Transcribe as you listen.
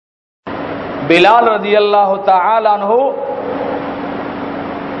بلال رضی اللہ تعالی عنہ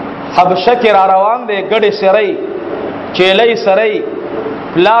حبشہ کې را روان دی، ګډې سرۍ چیلۍ سرۍ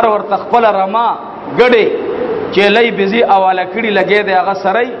پلار ورته خپل رما ګډې چیلۍ بزی اواله کړي لګې دی هغه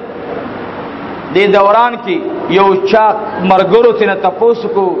سرۍ. دې دوران کې یو چا مرګرو تنه تپوس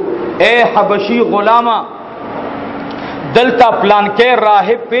کو اے حبشي غلاما دلتا پلان کې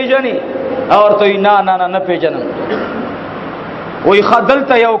راهب پیژني اور تو نه نه نه پیژنم. وی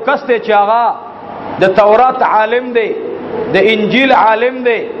خدلتا یو کس ته چې هغه د تورات عالم دی د انجیل عالم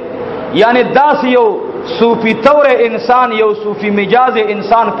دی، یعنی داس یو صوفی تور انسان یو صوفی مجاز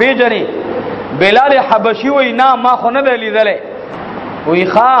انسان پیژني. بلال حبشي وی نه ما خو نه لیدلې. وی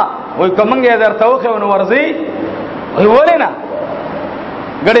ښا وی کومنګ درته وخه نو ورځي. وی ولې نه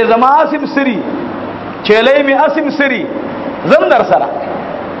ګړې زما اسم سری چلې می اسم سری زم در سره.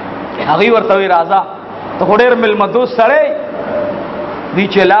 هغه ورته وی راځه ته ډېر ملمدوس سره دی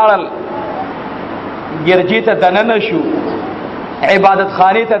چې لاړل ګرجی ته دننه شو، عبادت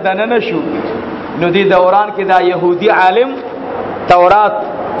خانه ته دننه شو. نو دی دوران کې دا يهودي عالم تورات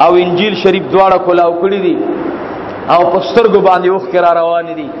او انجیل شریف دواړه کولاو کړی دي او پسترګو باندې اوخ کرا روان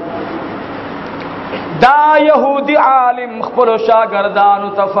دي. دا يهودي عالم خپل شاګردانو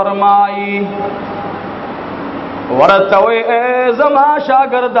ته فرمایي ورته وې زما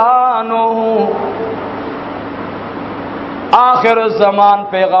شاګردانو آخر الزمان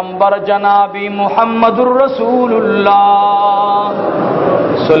پیغمبر جنابی محمد رسول اللہ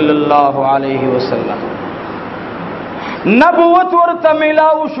صلی اللہ علیہ وسلم نبوت ورت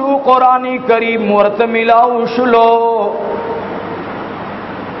ملاو شو، قرآن کریم ورت ملاو شلو،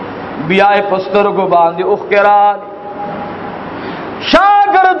 بیائے پسترگو باندی اخکرال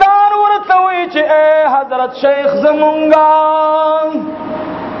شاگردان ورتوی چے اے حضرت شیخ زمونگا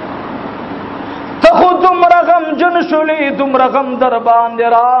تخو دمرا غم جن شلی دمرا غم در باندې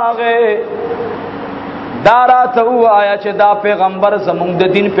راغې دارا ته وایا چې دا پیغمبر زمونږ د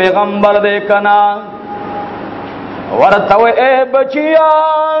دین پیغمبر دی کنا. ورته اے بچیا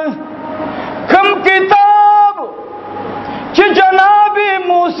کم کتاب چې جناب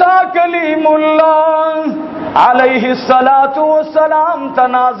موسی کلیم الله علیه الصلاۃ والسلام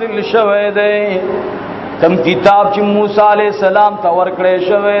تنازل شوه دی، کم کتاب چې موسی علیہ السلام ته ورکړې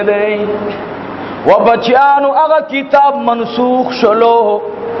شوه دی و بچیانو اغا کتاب منسوخ شلو،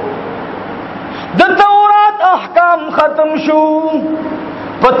 د تورات احکام ختم شو،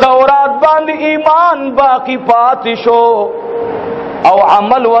 په تورات باندې ایمان باقی پاتې شو او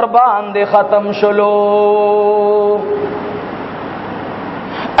عمل ور باندې ختم شلو.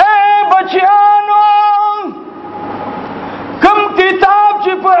 اے بچیانو کم کتاب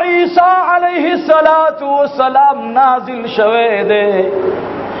چې په عیسی علیه السلام نازل شوه دی،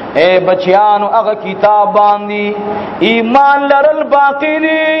 اے بچیانو اغا کتاب باندی ایمان لرل باقی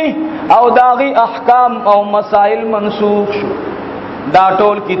دی او داغی احکام او مسائل منسوخ شو. دا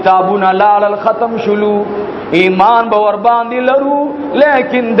ټول کتابونه لالل ختم شلو، ایمان باور باندی لرو،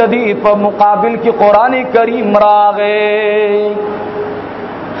 لیکن ددی په مقابل کی قرآن کریم راغے.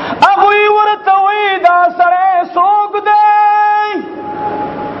 اغوی ورتوی دا سرے سوگ دے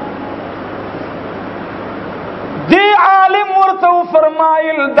دی عالم ورتو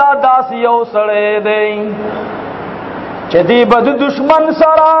فرمایل دا داس یو سړی دی چې دی بد دشمن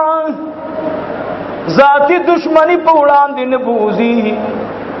سره ذاتی دشمنی په وړاندې نه بوزي،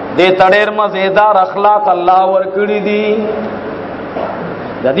 دې تړیر مزیدار اخلاق الله ورکړي دي.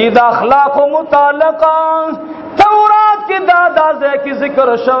 د دې د اخلاق متعلقه تورات کې دا ځکه ذکر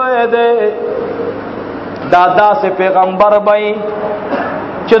شوی دی. دا سے پیغمبر بای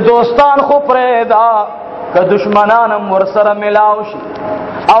چې دوستان خو پرېدا که دشمنانم ورسره ملاو شي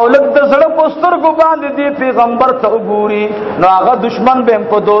او لږ د زړه په سترګو باندې دی پیغمبر ته وګوري نو هغه دشمن به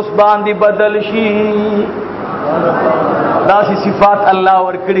په دوست باندې بدل شي. داسې صفات الله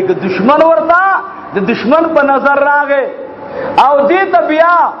ورکړي که دشمن ورته د دشمن په نظر راغې او دې ته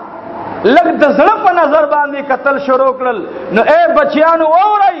بیا لږ د زړه په نظر باندې قتل شروع کړل نو اے بچیانو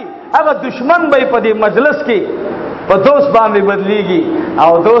اورئ هغه دشمن به په دې مجلس کې په دوست باندې بدلیږي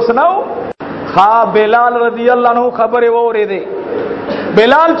او دوست نو. خا بلال رضی اللہ عنہ خبر ووري دي،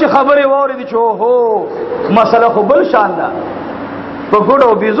 بلال چې خبر ووري دي چې هو مسله خو بل شان ده په ګړو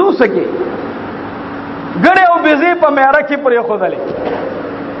بيزو سکے ګړې او بيزي په مېره کې پرې خودلې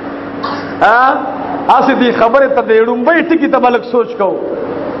اسی دی خبره ته ډومبې ټکی ته بلک سوچ کو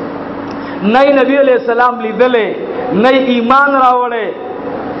نه نبی علیہ السلام لیدلې نه ایمان راوړې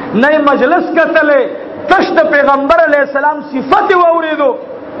نه مجلس کتلې تشت پیغمبر علیہ السلام صفات ووریدو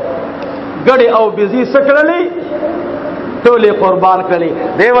گڑی او بیزی سکڑلی تولی قربان کړلی.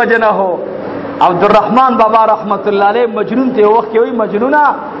 دیو جنا هو عبدالرحمن بابا رحمت اللہ علیہ مجنون تے وقت ہوئی مجنونا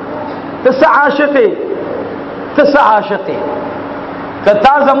تس عاشقی تس عاشقی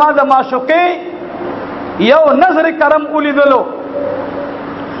کتا زما د معشوقی یو نظر کرم ولیدلو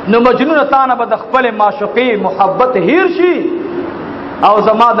نو مجنون تانه به د خپل معشوقی محبت هیر شي او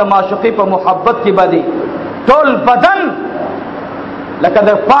زما د معشوقی په محبت کې بدی ټول بدن لکه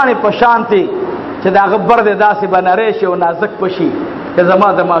د پانی په شانتي چې دا غبر د داسې بنره شي او نازک پشي چې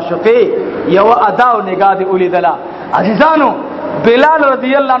زما د معشوقی یو ادا او نگاه دی ولیدلا عزیزانو بلال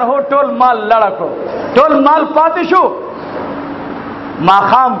رضی الله عنه ټول مال لړکو ټول مال پاتې شو ما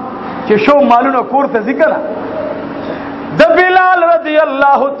خام چې شو مالونو کور ته ذکر د بلال رضی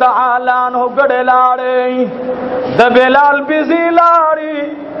الله تعالی عنہ ګډه لاړې د بلال بيزي لاړې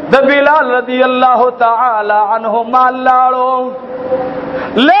د بلال رضی الله تعالی عنہ مال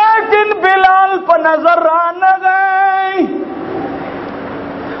لاړو لیکن بلال په نظر را نه گئی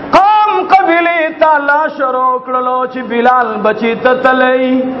قوم قبیله تعالی شروع کړلو چې بلال بچی ته تلې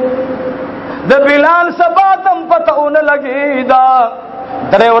د بلال سباتم پتهونه لګی دا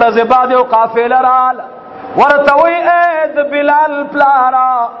درې ورځې بعد یو قافله رااله ورته وی اے د بلال پلارا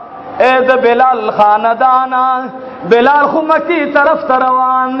اے د بلال خاندانا بلال خو مکی طرف ته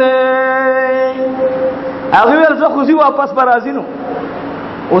روان دی هغه ورځ خو زی واپس برازي نو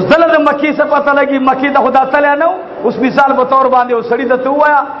اوس دله د مکی څخه پته لګي مکی د خدا تعالی نو اوس مثال په تور باندې او سړی ته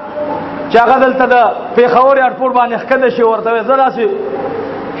وایا چې هغه دلته د پیښور ایرپورټ باندې ښکته شي ورته زړه شي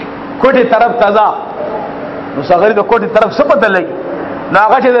کوټي طرف تازه نو څنګه د کوټي طرف څه پته لګي نو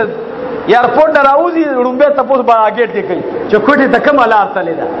هغه چې ایرپورټ راوځي رومبه تاسو به اگېټ کې کوي چې کوټي ته کومه لار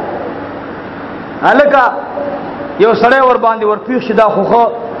تللی ده الکه یو سړی ور باندې ور پیښ دا خو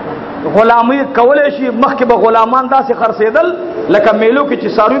غلامي کولای شي مخکې به غلامان داسې خرڅېدل لکه میلو کې چې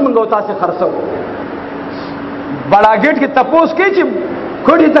ساروي منګو تاسو خرڅو بڑا گیټ کې تپوس کې چې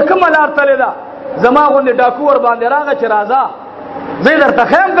کوټي ته کومه لار تللی ده زما غوندې ډاکو ور باندې راغی چې راځه زه درته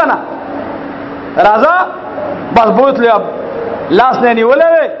خیم کنه راځه بس بوتلې لاس نه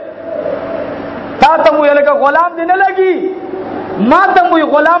نیولې تا ته مو لکه غلام دی نه لګي ما ته مو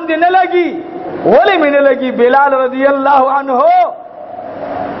غلام دی نه لګي ولې مې نه لګي بلال رضی الله عنه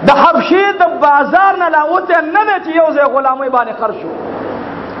د حبشې د بازار نه لاوته نه نه چې یو ځای غلامي باندې خرشو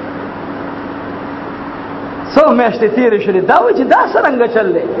سو میاشتې تیرې شولې دا وایي چې دا څرنګه چل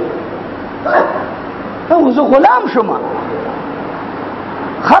دی زه غلام شوم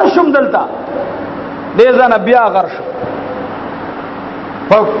خر شوم دلته دې ځانه بیا غر شو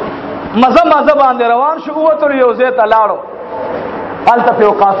مزه مزه باندې روان شو وته یو ځای ته لاړو هلته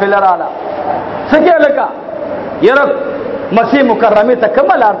په قافله رااله څه کې لکه یره مکی مکرمه ته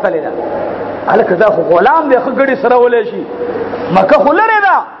کومه لار تللی ده هلکه دا خو غلام دی خو ګړي سره ولې شي مکه خو لرې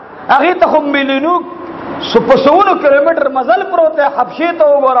ده هغې ته خو میلیونو سپسونو کیلومتر مزل پروت دی حبشې ته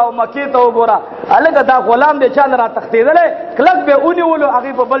وګوره او مکې ته وګوره هلکه دا غلام دی چا را تښتېدلی کلک به ونیولو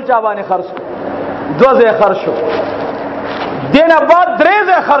هغې په بل چا باندې خرڅ کړو دوه ځای خرڅ شو دینه بعد درې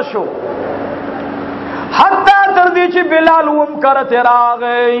ځای خرڅ شو حتی تر دې چې بلال وم کرته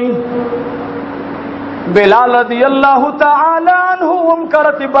راغی بلال رضی الله تعالی عنہ وم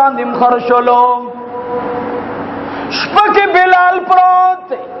کرته باندې خرڅلو شپه بلال پروت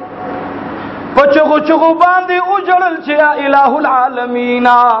پچغو چغو باندې اجړل چې یا الہ العالمین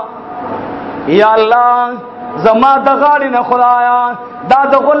یا الله زما د غاړې نه خدایا دا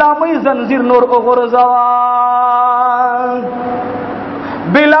د غلامۍ زنجیر نور وغورځوا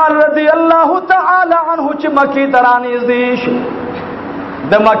بلال رضی الله تعالی عنہ چې مکی ته رانږدې شو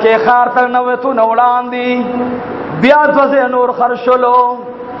د مکی ښار ته نوتو نه وړاندې بیا دوه نور خرڅلو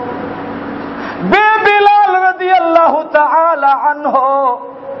بلال رضی الله تعالی عنہ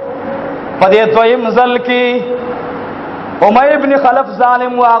په دې دویم ځل کې امیہ ابن خلف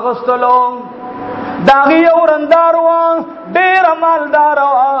ظالم واغستلو داغي اورندار و ډېر مالدار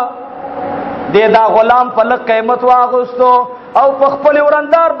و دې دا غلام په لږ قیمت واغستو او په خپل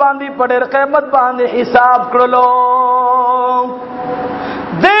اورندار باندې په ډېر قیمت باندې حساب کړلو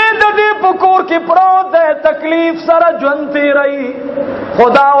دې په کور کې پروت دی تکلیف سره ژوند تېروي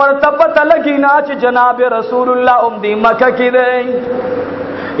خدا ورته پته لګي نه چې جناب رسول الله دې مکه کې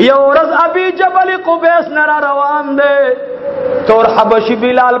دی یو ورځ ابي جبل قبیس نه را روان دی تور حبشي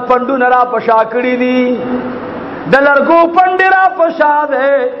بلال پندو نه را پشا کړي دي د لرګو پندې را پشا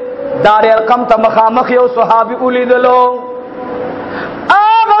دی دار ارقم ته مخامخ یو صحابي ولیدلو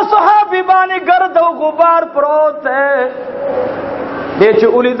هغه صحابي باندې ګرد او غبار پروت دی دې چې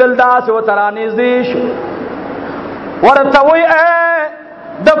ولیدل داسې ورته رانږدې شو ورته وایي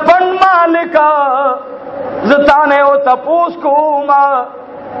د پند مالکه زه تا نه یو تپوس کوم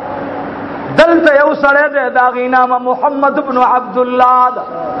دلته یو سړی دی د هغې نامه محمد بن عبدالله ده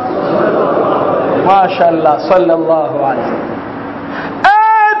ماشاء الله صلی الله علیه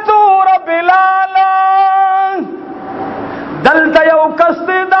تو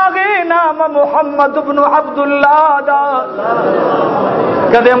محمد ابن عبداللہ دا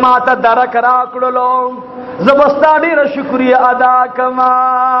کدے ماتا درک راکڑلو زبستا دیر شکریہ ادا کما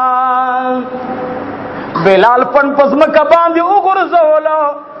بلال پن پزمکا باندی اگرزولا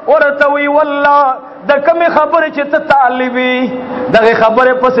ورتوی واللہ دا کمی خبر چیتا طالبی دا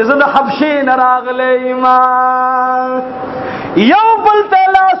خبر پس زد حبشی نراغ لے ایمان یو بلتا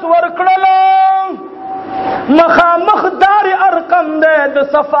لاس ورکڑلو مخامخ دار ارقم دے دا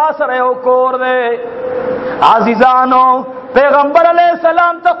صفا سرے کور دے عزیزانو پیغمبر علیہ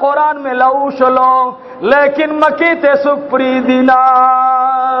السلام تا قرآن میں لوشلو لیکن مکی تے سک پری دینا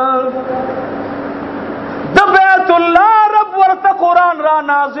دا بیت اللہ رب ورطا قرآن را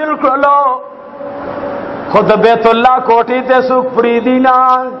نازل کرلو خود بیت اللہ کوٹی تے سک پری دینا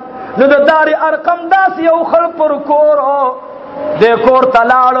نو دا دار ارقم دا سیو خل پر کورو دے کور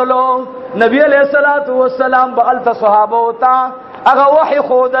تلاڑلو نبی علیہ السلام بعلت صحابہ ہوتا اگا وحی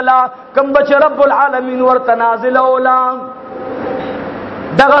خودلا کم بچ رب العالمین ورطا نازل اولا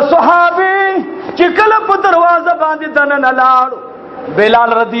دغا صحابی چکل پا دروازہ باندی دنن لاڑو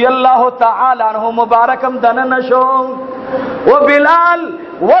بلال رضی اللہ تعالی عنہ مبارکم دنن شو و بلال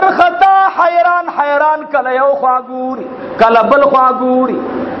ورخطا حیران حیران کل یو خواگوری کل بل خواگوری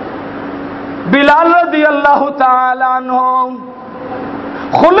بلال رضی اللہ تعالی عنہ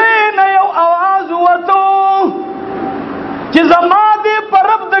خلین یو آواز ورتو چی زمادی پر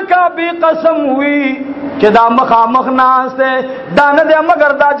رب کا بھی قسم ہوئی چی دا مخامخ ناس دے دان دے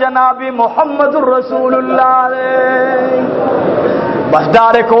مگر دا جنابی محمد الرسول اللہ دے بس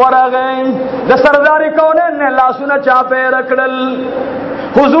دارک ورغی دا سرداری کونین نے لاسونا چاپے رکڑل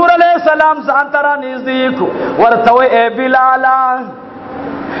حضور علیہ السلام سانترا نزدیک ورتوی اے بلالا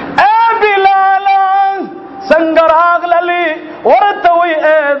سنگر آگ للی ورتوی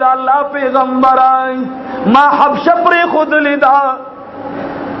اے دا اللہ پیغمبر ما حبش پری خود لیدا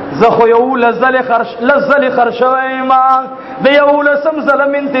زخو یو لزل خرشوی ما دا یو لسم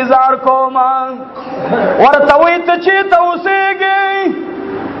ظلم انتظار کو ما ورتوی تچی توسیگی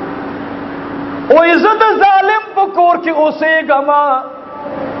او عزت ظالم پکور کی اسیگا ما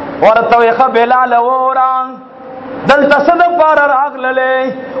ورتوی خبلال وورا دلتا صد پار راغ للے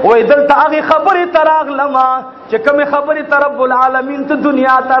وی دلتا آغی خبری تراغ لما چه کمی خبری ترب العالمین تو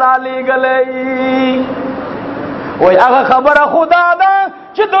دنیا ترا لے گلے وی آغا خبر خدا دا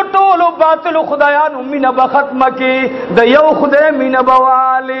چه دو طول باطل خدایانو مین بختم کی دا یو خدای مین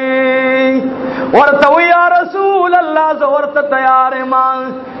بوالی ورطوی یا رسول اللہ زورت تیار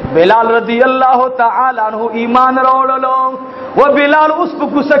ایمان بلال رضی اللہ تعالی عنہ ایمان روڑلو و بلال اس پہ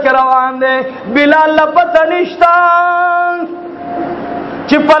کسک روان دے بلال لپتا نشتا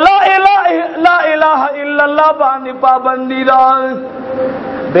چپا لا الہ الا اللہ باندی پابندی دا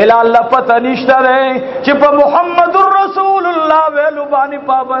بلال لپتا نشتا دے چپا محمد الرسول اللہ ویلو بانی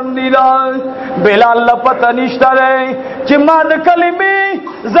پابندی دا بلال لپتا نشتا دے چما دا کلمی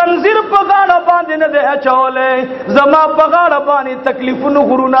زنزیر پغاڑا باندی ندے چولے زما پغاڑا باندی تکلیف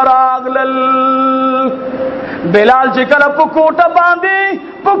نغرو نراغلل بلال چکل پکوٹا باندی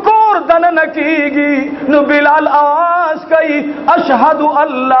پکور دن نکیگی نو بلال آواز کئی اشہدو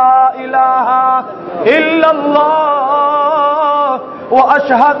اللہ الہ الا اللہ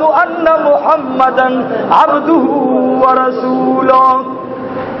واشہدو ان محمدا عبدہ ورسولہ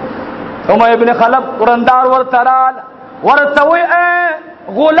ثم ابن خلب قرندار ورطرال ورطوی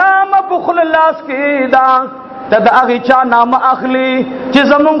اے غلام بخل اللہ کی دا تد اغی چا نام اخلی چی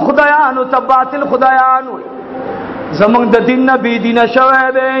زمان خدایانو تا باطل خدایانو زمان دا دین نبی دین شوئے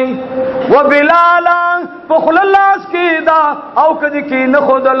دے و بلالا بخل اللہ کی دا او کدی کی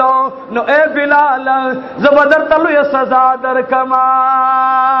نخودلو نو اے بلالا زبادر تلو یا سزا در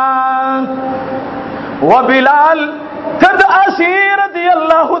کمان و بلال کد اسیر رضی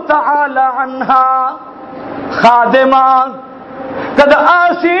اللہ تعالی عنہا خادمہ کد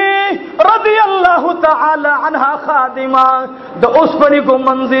آسی رضی اللہ تعالی عنہ خادمہ دا اس پنی کو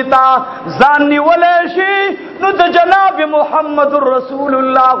منزیتا زانی ولیشی نو دا جناب محمد الرسول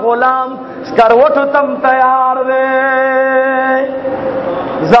اللہ غلام سکروٹو تم تیار دے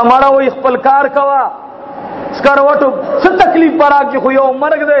زمانہ وہ اخپل کار کوا سکروٹو ست تکلیف پر آکی خویو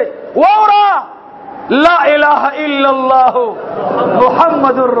مرگ دے وورا لا الہ الا اللہ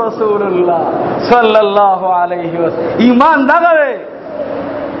محمد الرسول اللہ صلی اللہ علیہ وسلم ایمان دغوے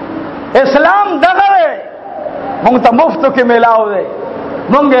اسلام دغوے مونگ تا مفتو کے ملاو دے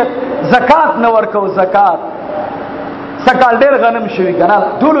مونگ زکاة نور کو زکاة سکال دیر غنم شوی کنا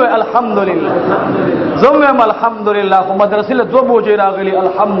دولو الحمدللہ زمیم الحمدللہ خو مدرسی لدو بوجی راغلی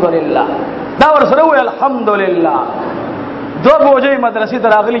الحمدللہ داور سروی الحمدللہ دو بوجی مدرسی در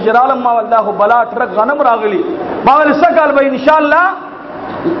راغلی جرالم ما واللہ بلا ٹرک غنم راغلی ما والی سکال با انشاءاللہ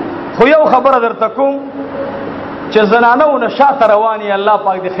خو یو خبره درته کوم چې زنانو نشاط رواني الله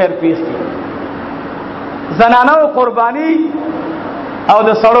پاک دې خیر پیښ کړي. زنانو قرباني او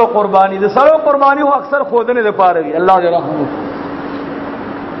د سړو قرباني، د سړو قرباني هو اکثر خودنه د پاره وي. الله دې رحم وکړي.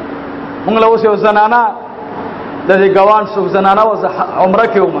 موږ له اوس یو زنانه د دې ګوان څو زنانه و عمره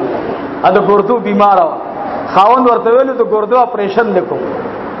کې ومه ا د ګردو بیمار و، خاوند ورته ویل د ګردو اپریشن وکړو.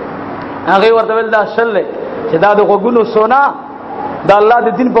 هغه ورته ویل دا شل چې دا د غوګونو سونا د الله د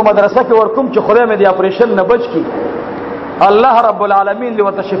دین په مدرسه کې ورکوم چې خدای مې د اپریشن نه بچ کی. الله رب العالمین دې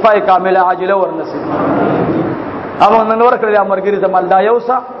ورته شفای کامله عاجله ورنصیب. اما نن ورکړی امرګری زمال دا یو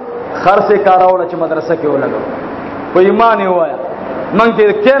سا خرڅه کاراوله چې مدرسه کې ولګو. په ایمان یې وایا من کې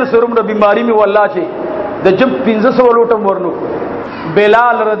کینسر عمر بیماری می والله چې د جب 1500 لوټم ورنو.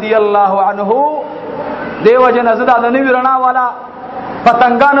 بلال رضی الله عنه دیو جن زدا د نوی رڼا والا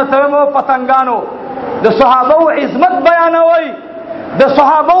پتنګانو ته مو پتنګانو د صحابه عظمت بیانوي، د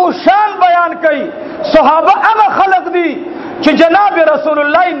صحابه شان بیان کوي. صحابه هغه خلق دي چې جناب رسول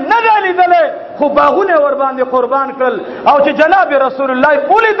الله نه لیدله خو باغونه ور باندې قربان کړل، او چې جناب رسول الله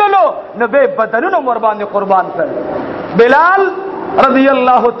ولیدلو نو به بدنونه ور باندې قربان کړل. بلال رضی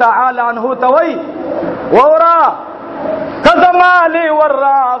الله تعالی عنہ توي ورا کزمالی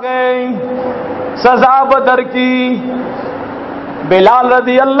وراغی سزا بدر کی. بلال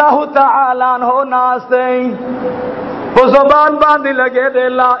رضی اللہ تعالی عنہ ناستے وہ زبان باندھ لگے دے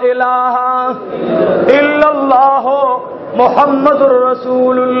لا الہ الا اللہ محمد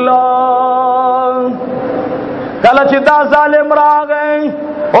رسول اللہ. کلچ دا ظالم راغی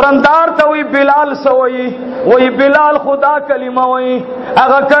اور اندار تا وی بلال سوئی وی بلال خدا کلمہ وی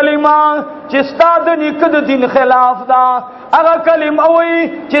اگا کلمہ چستاد نکد دین خلاف دا، اگا کلمہ وی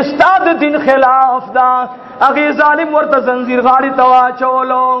چستاد دین خلاف دا. اگی ظالم ورطا زنزیر غاری توا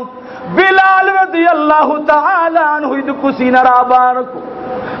چولو. بلال رضی اللہ تعالی عنہ دکو سین رابارکو.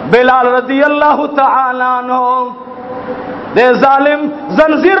 بلال رضی اللہ تعالی عنہ دے ظالم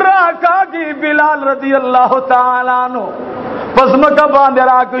زنزیر راکا گی. بلال رضی اللہ تعالی عنہ پزمکا باندھ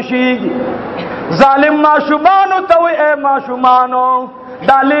راکشی گی. ظالم معشومانو توی اے معشومانو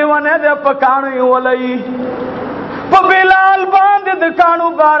دالی ونے دے پکانوی ولی پا بلال باندھ دکانو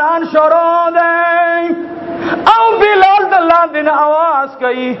باران شروع دے. او بلال دلان دن آواز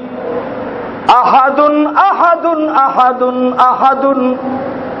کئی احدن احدن احدن احدن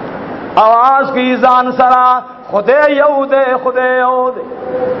آواز کی زان سرا خدے یو دے خدے یو دے.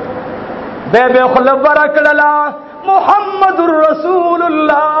 بے بے خلب برکڑلا محمد الرسول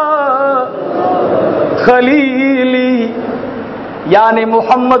اللہ خلیلی یعنی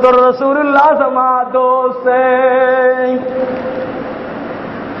محمد الرسول اللہ زما دوست ہے.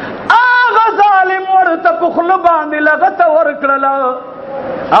 آغا ظالم ورطا پخل باندی لغت ورکڑلا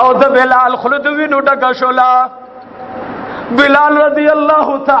او دا بلال خلدوی نو ڈکا شولا. بلال رضی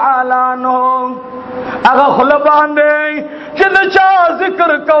اللہ تعالی عنہ اغا خل باندی چند چا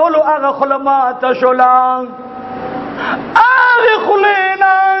ذکر کولو اغا خل ماتا شولا. آغی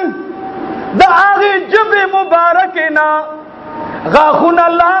خلینا دا آغی جب مبارکنا غاخونا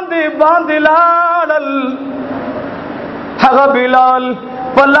لاندی باندی لالل. حغا بلال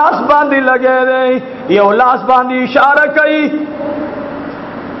پلاس باندی لگے دے یو لاس باندی اشارہ کئی.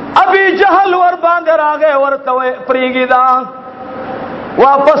 ابھی جہل ور باندر آگے ورطوے پریگی دا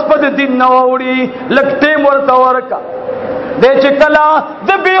واپس پد دن نووڑی لگتے مرتور کا دے چکلا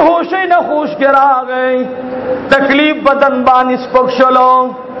دبی ہوشی نخوش گرا گئی. تکلیف بدن بانی سپکشلو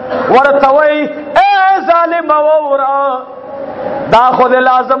ورطوے اے ظالم وورا دا خود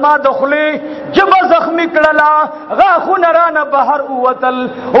لازمہ دخلی جب زخمی کڑلا غاخون رانا بہر اوتل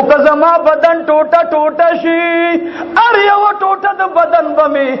او کزما بدن ٹوٹا ٹوٹا شی اریو ٹوٹا دا بدن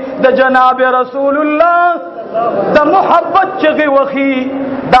بمی دا جناب رسول اللہ دا محبت چغی وخی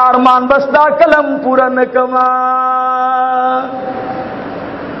دارمان بستا کلم پورن کما.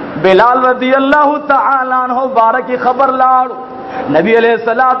 بلال رضی اللہ تعالی عنہ بارکی خبر لاڑو نبی علیہ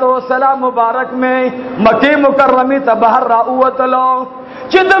السلام مبارک میں مکی مکرمی تا بہر راوتلو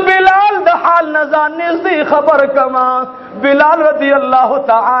چند بلال دا حال نزان نزدی خبر کما. بلال رضی اللہ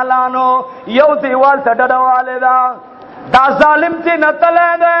تعالی عنہ یو دیوال تا ڈڑوالے دا ظالم تی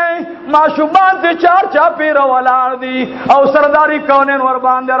نتلے دے معشومان تی چار چاپی روالار دی او سرداری کونین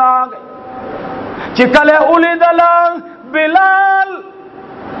ورباندر آگئی. چکلے اولی دلال بلال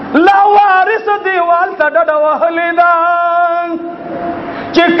لا وارث دیوال تا ڈڑوالے دا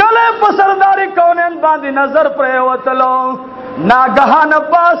چکلے پسرداری کونین باندی نظر پریوتلو ناگہان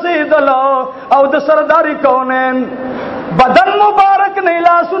پاسی دلو او د سرداری کونین بدن مبارک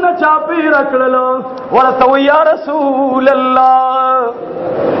نیلا سن چاپی رکڑلو ورطو یا رسول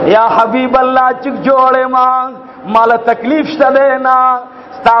اللہ یا حبیب اللہ چک جوڑے ماں مالا تکلیف شتا دینا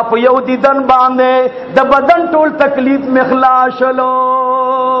ستا په یو دیدن باندې د بدن ټول تکلیف مخلاص شلو.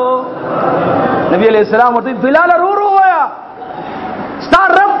 نبی علیہ السلام ورته بلال رو وایا ستا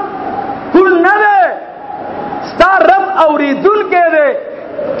رب کل نه ده، ستا رب اوریدونکی دی،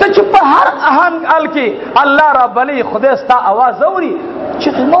 ته چې په هر اهنګ ال کې الله رب علی خدای ستا आवाज اوري چې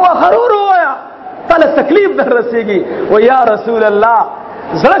مو غرور وایا تله تکلیف در رسیږي. و یا رسول الله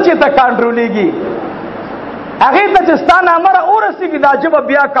زړه چې ته کنټرولېږي هغه ته چې ستا نامره ورسیږي دا جبه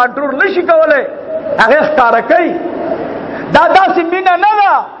بیا کنټرول نشي کولای، هغه ښکارا کوي. دا داسې مینه نه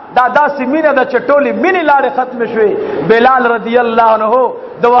ده، دا داسې مینه ده چې ټولې مینې لارې ختم شوې. بلال رضی الله عنه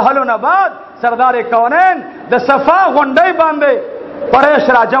د وهلو نه بعد سردار کونین د صفا غونډۍ باندې قریش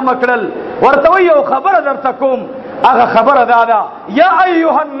را جمع کړل، ورته یو خبره درته کوم، هغه خبره دا ده یا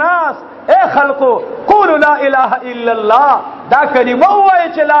ایها الناس اے خلقو قولوا لا اله الا الله، دا کلمه وایي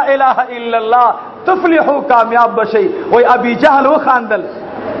چې لا اله الا الله تفلحوا کامیاب بشي. وای ابي جهل وخاندل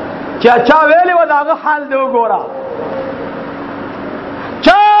چې چا ویلي و داغه حال دی وګوره،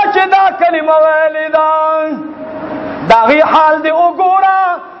 چا چې دا کلمه ویلي دا داغه حال دی وګوره،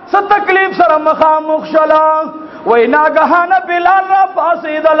 څه تکلیف سره مخامخ شلا. وای ناګهانه بلال را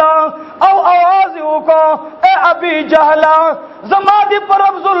پاسېدلا او आवाज وکړه اے ابي جهل زما دي پر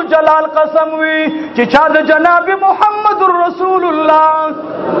رب ذل جلال قسم وی چې چا د جناب محمد رسول الله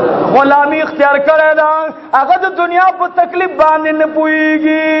غلامی اختیار کړی دا هغه د دنیا په تکلیف باندې نه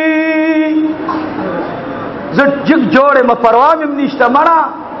پويږي. زه جګ جوړه م پروا مې نشته مړه